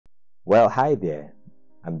Well, hi there.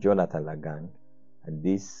 I'm Jonathan Lagang, and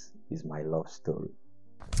this is my love story.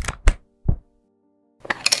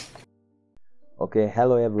 Okay,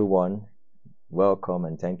 hello everyone. Welcome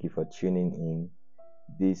and thank you for tuning in.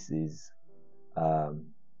 This is um,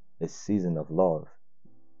 a season of love,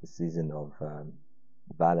 a season of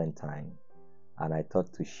Valentine, and I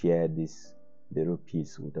thought to share this little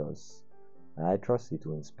piece with us. And I trust it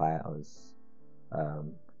will inspire us,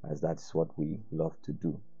 as that's what we love to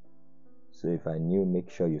do. So if you're new, make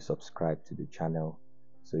sure you subscribe to the channel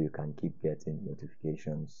so you can keep getting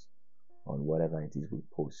notifications on whatever it is we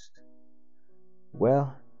post.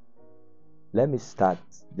 Well, let me start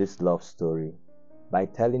this love story by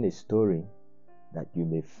telling a story that you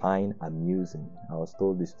may find amusing. I was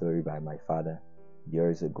told this story by my father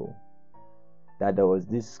years ago, that there was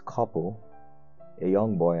this couple, a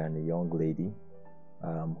young boy and a young lady,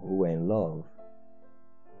 who were in love,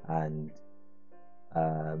 and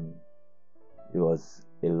it was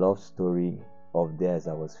a love story of theirs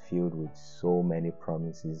that was filled with so many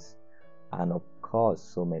promises and of course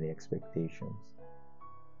so many expectations.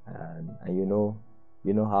 And you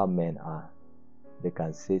know how men are. They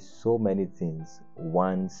can say so many things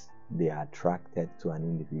once they are attracted to an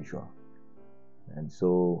individual. And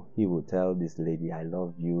so he would tell this lady, I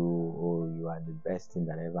love you, oh, you are the best thing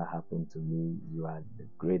that ever happened to me, you are the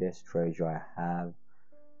greatest treasure I have,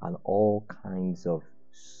 and all kinds of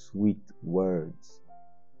sweet words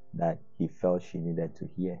that he felt she needed to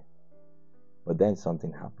hear. But then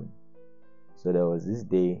something happened. So there was this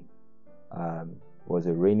day, it was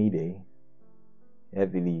a rainy day,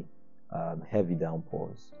 heavy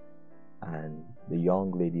downpours, and the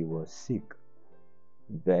young lady was sick,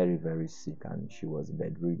 very, very sick, and she was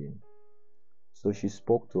bedridden. So she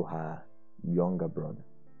spoke to her younger brother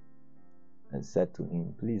and said to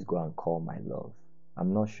him, please go and call my love.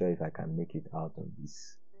 I'm not sure if I can make it out of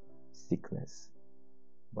this sickness,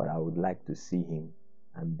 but I would like to see him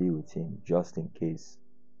and be with him just in case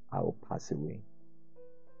I will pass away.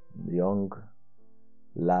 The young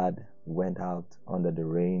lad went out under the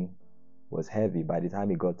rain. It was heavy. By the time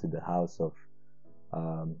he got to the house of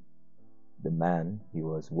the man, he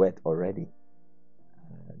was wet already.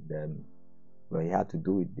 And well, he had to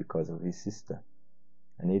do it because of his sister.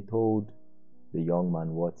 And he told the young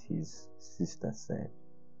man what his sister said.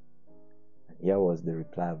 And here was the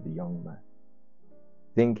reply of the young man.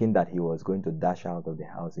 Thinking that he was going to dash out of the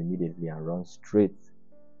house immediately and run straight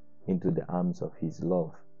into the arms of his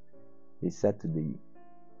love, he said to the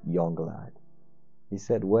young lad, he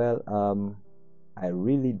said, well, I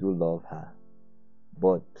really do love her,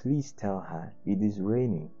 but please tell her it is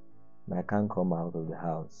raining and I can't come out of the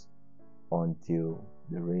house until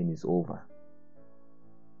the rain is over.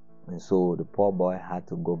 And so the poor boy had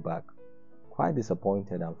to go back, quite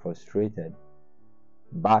disappointed and frustrated,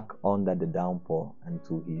 back under the downpour and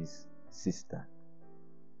to his sister,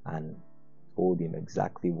 and told him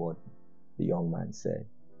exactly what the young man said.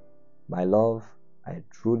 My love, I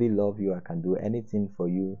truly love you. I can do anything for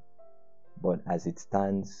you, but as it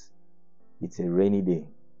stands, it's a rainy day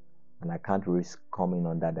and I can't risk coming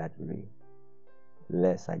under that rain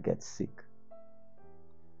lest I get sick.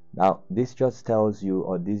 Now, this just tells you,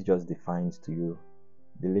 or this just defines to you,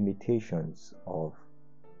 the limitations of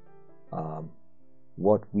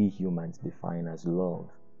what we humans define as love.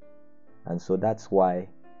 And so that's why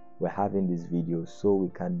we're having this video, so we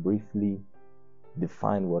can briefly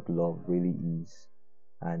define what love really is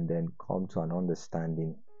and then come to an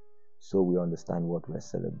understanding, so we understand what we're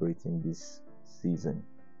celebrating this season.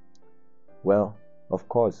 Well, of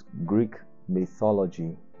course, Greek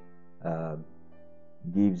mythology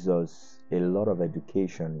gives us a lot of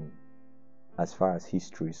education as far as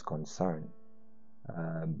history is concerned.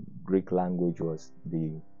 Greek language was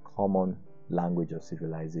the common language of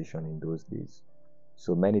civilization in those days.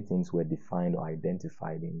 So many things were defined or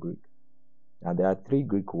identified in Greek. And there are three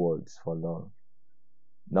Greek words for love.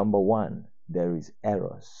 Number one, there is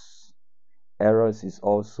eros. Eros is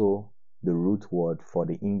also the root word for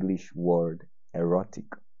the English word erotic.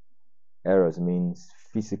 Eros means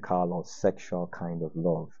physical or sexual kind of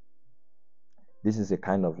love. This is a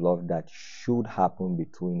kind of love that should happen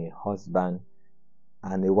between a husband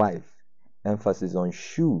and a wife. Emphasis on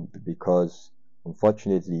should, because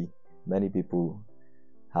unfortunately many people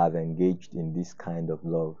have engaged in this kind of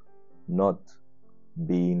love, not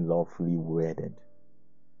being lawfully wedded.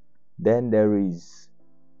 Then there is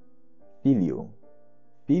phileo.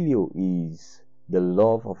 Phileo is the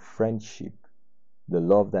love of friendship, the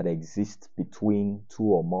love that exists between two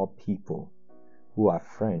or more people who are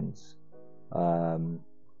friends,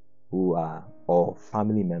 who are, or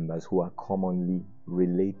family members who are commonly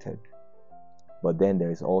related. But then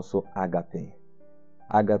there is also agape.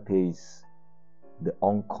 Agape is the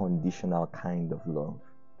unconditional kind of love.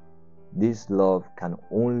 This love can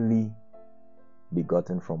only be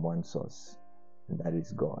gotten from one source, and that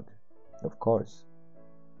is God. Of course,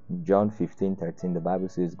 in John 15:13, the Bible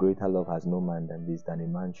says, "Greater love has no man than this, than a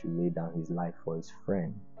man should lay down his life for his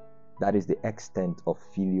friend." That is the extent of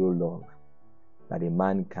filial love, that a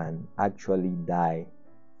man can actually die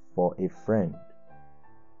for a friend.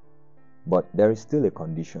 But there is still a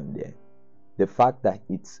condition there. The fact that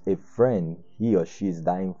it's a friend he or she is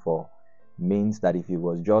dying for means that if it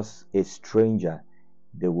was just a stranger,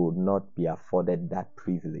 they would not be afforded that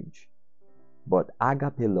privilege. But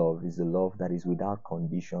agape love is a love that is without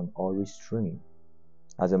condition or restraint.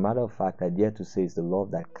 As a matter of fact, I dare to say it's the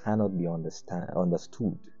love that cannot be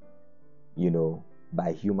understood,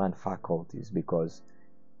 by human faculties, because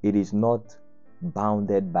it is not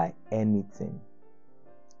bounded by anything.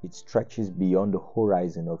 It stretches beyond the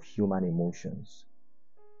horizon of human emotions.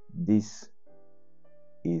 This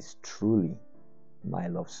is truly my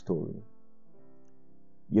love story.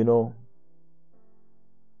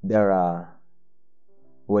 There are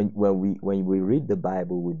when we read the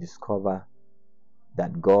Bible, we discover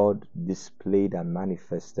that God displayed and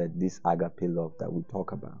manifested this agape love that we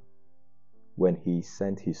talk about when he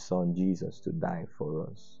sent his son Jesus to die for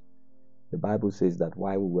us. The Bible says that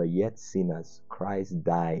while we were yet sinners, Christ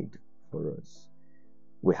died for us.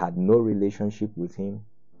 We had no relationship with him.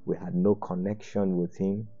 We had no connection with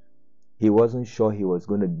him. He wasn't sure he was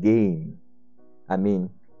going to gain.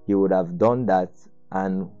 He would have done that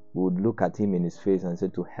and would look at him in his face and say,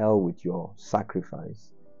 "To hell with your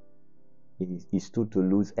sacrifice." He stood to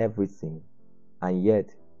lose everything, and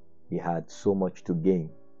yet he had so much to gain.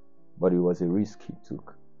 But it was a risk he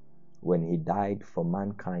took when he died for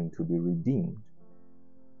mankind to be redeemed.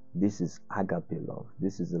 This is agape love.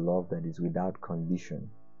 This is a love that is without condition.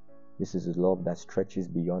 This is a love that stretches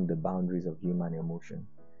beyond the boundaries of human emotion.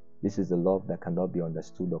 This is a love that cannot be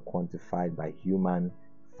understood or quantified by human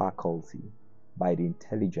faculty, by the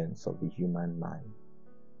intelligence of the human mind.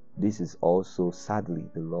 This is also, sadly,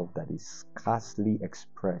 the love that is scarcely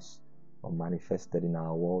expressed or manifested in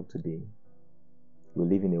our world today. We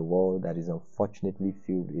live in a world that is unfortunately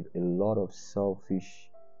filled with a lot of selfish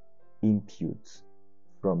inputs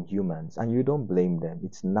from humans, and you don't blame them.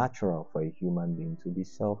 It's natural for a human being to be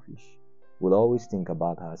selfish. We'll always think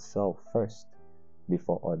about ourselves first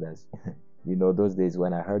before others. Those days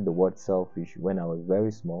when I heard the word selfish when I was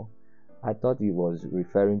very small, I thought it was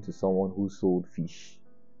referring to someone who sold fish.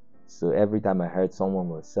 So every time I heard someone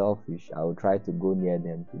was selfish, I would try to go near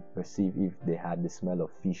them to perceive if they had the smell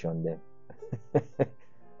of fish on them.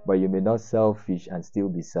 But you may not sell fish and still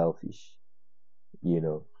be selfish.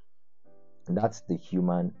 That's the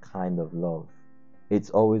human kind of love. It's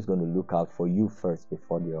always going to look out for you first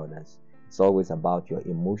before the others. It's always about your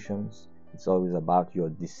emotions. It's always about your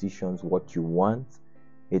decisions, what you want.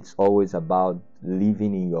 It's always about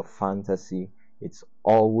living in your fantasy. It's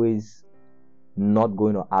always not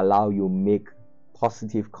going to allow you make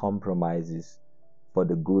positive compromises for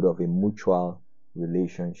the good of a mutual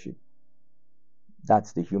relationship.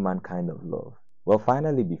 That's the human kind of love. Well,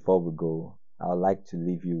 finally, before we go, I would like to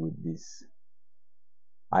leave you with this.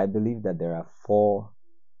 I believe that there are 4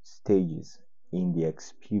 stages in the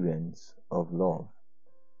experience of love.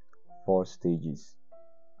 4 stages.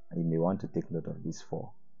 You may want to take note of these 4.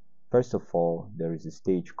 First of all, there is a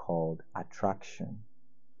stage called attraction.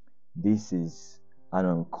 This is an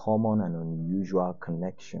uncommon and unusual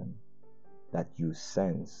connection that you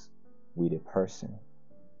sense with a person.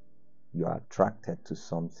 You are attracted to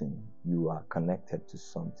something. You are connected to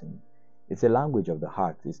something. It's a language of the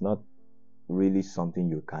heart. It's not really something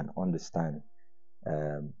you can understand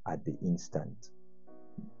at the instant.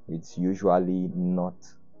 It's usually not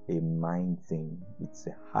a mind thing. It's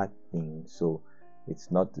a heart thing. So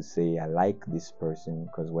it's not to say I like this person,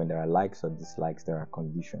 because when there are likes or dislikes, there are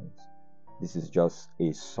conditions. This is just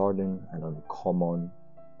a sudden and uncommon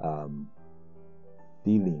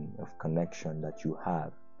feeling of connection that you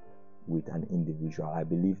have with an individual. I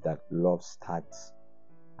believe that love starts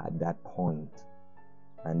at that point,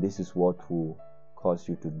 and this is what will cause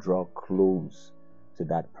you to draw close to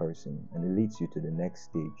that person, and it leads you to the next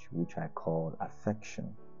stage, which I call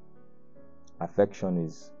affection. Affection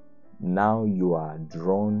is now you are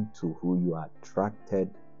drawn to who you are attracted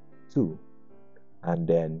to, and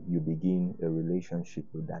then you begin a relationship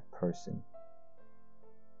with that person.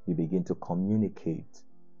 You begin to communicate,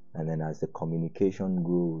 and then as the communication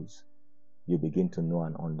grows, you begin to know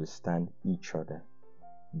and understand each other.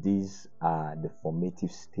 These are the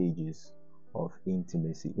formative stages of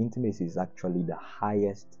intimacy. Intimacy is actually the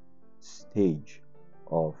highest stage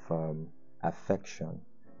of affection,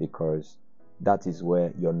 because that is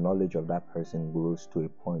where your knowledge of that person grows to a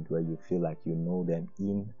point where you feel like you know them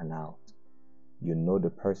in and out. You know the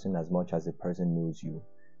person as much as the person knows you.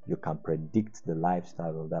 You can predict the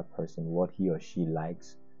lifestyle of that person, what he or she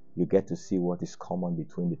likes. You get to see what is common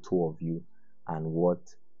between the two of you and what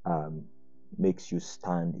makes you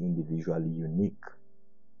stand individually unique.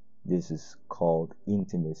 This is called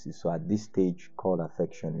intimacy. So at this stage called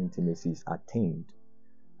affection, intimacy is attained.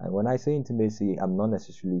 And when I say intimacy, I'm not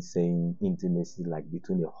necessarily saying intimacy like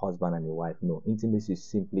between a husband and a wife. No, intimacy is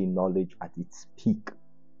simply knowledge at its peak.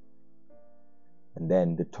 And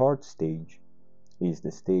then the third stage is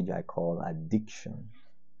the stage I call addiction.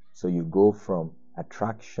 So you go from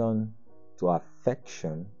attraction to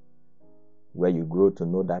affection, where you grow to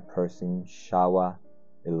know that person, shower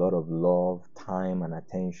a lot of love, time, and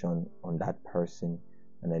attention on that person,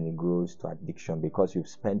 and then it grows to addiction because you've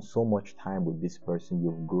spent so much time with this person,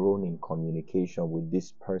 you've grown in communication with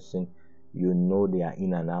this person, you know they are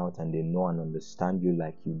in and out, and they know and understand you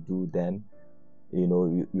like you do them.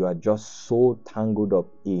 You are just so tangled up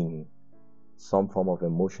in some form of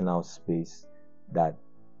emotional space that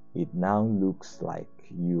it now looks like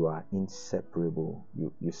you are inseparable.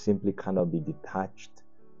 You simply cannot be detached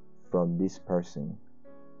from this person.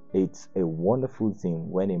 It's a wonderful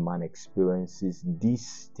thing when a man experiences this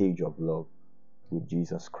stage of love with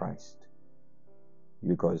Jesus Christ,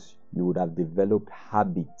 because you would have developed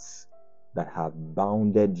habits that have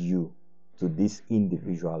bounded you to this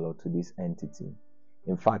individual or to this entity.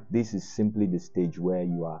 In fact, this is simply the stage where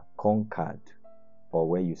you are conquered or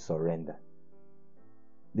where you surrender.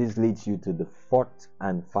 This leads you to the fourth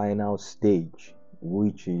and final stage,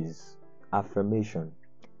 which is affirmation.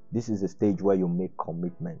 This is the stage where you make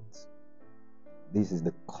commitments. This is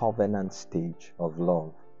the covenant stage of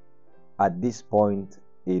love. At this point,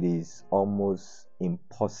 it is almost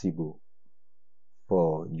impossible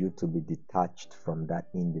for you to be detached from that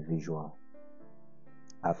individual.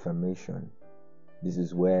 Affirmation. This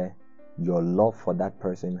is where your love for that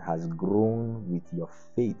person has grown with your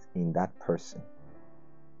faith in that person,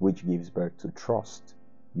 which gives birth to trust.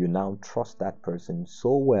 You now trust that person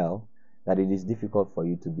so well that it is difficult for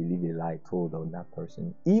you to believe a lie told on that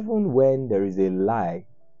person. Even when there is a lie,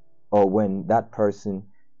 or when that person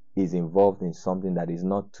is involved in something that is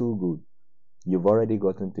not too good, you've already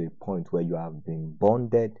gotten to a point where you have been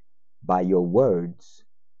bonded by your words,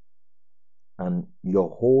 and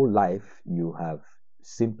your whole life you have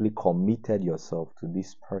simply committed yourself to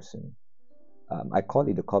this person. I call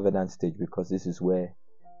it the covenant stage because this is where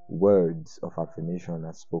words of affirmation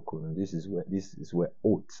are spoken. This is where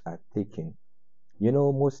oaths are taken.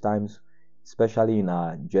 Most times, especially in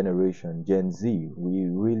our generation, Gen Z, we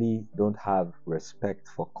really don't have respect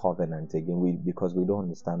for covenant again, because we don't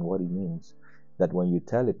understand what it means. That when you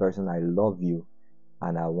tell a person, I love you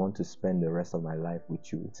and I want to spend the rest of my life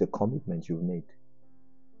with you, it's a commitment you've made.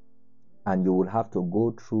 And you will have to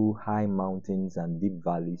go through high mountains and deep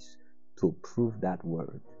valleys to prove that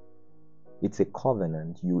word. It's a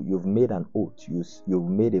covenant. You've made an oath. You've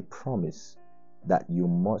made a promise that you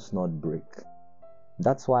must not break.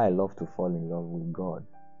 That's why I love to fall in love with God.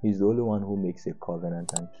 He's the only one who makes a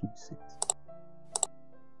covenant and keeps it.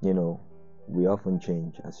 We often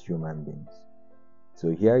change as human beings. So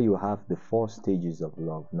here you have the 4 stages of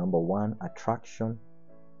love. Number 1, attraction.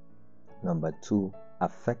 Number 2,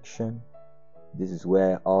 affection. This is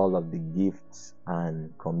where all of the gifts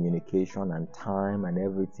and communication and time and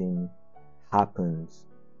everything happens,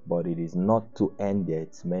 but it is not to end there.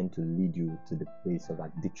 It's meant to lead you to the place of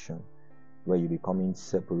addiction, where you become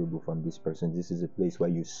inseparable from this person. This is a place where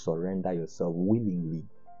you surrender yourself willingly,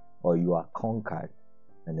 or you are conquered.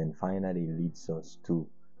 And then finally it leads us to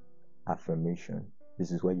affirmation.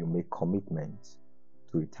 This is where you make commitments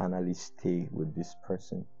to eternally stay with this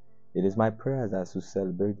person. It is my prayer as we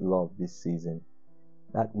celebrate love this season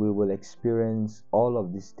that we will experience all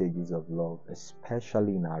of these stages of love,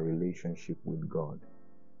 especially in our relationship with God.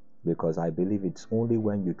 Because I believe it's only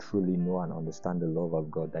when you truly know and understand the love of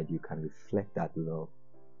God that you can reflect that love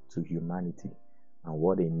to humanity, and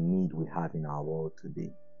what a need we have in our world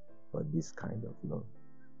today for this kind of love.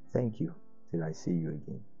 Thank you. Till I see you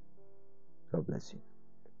again. God bless you.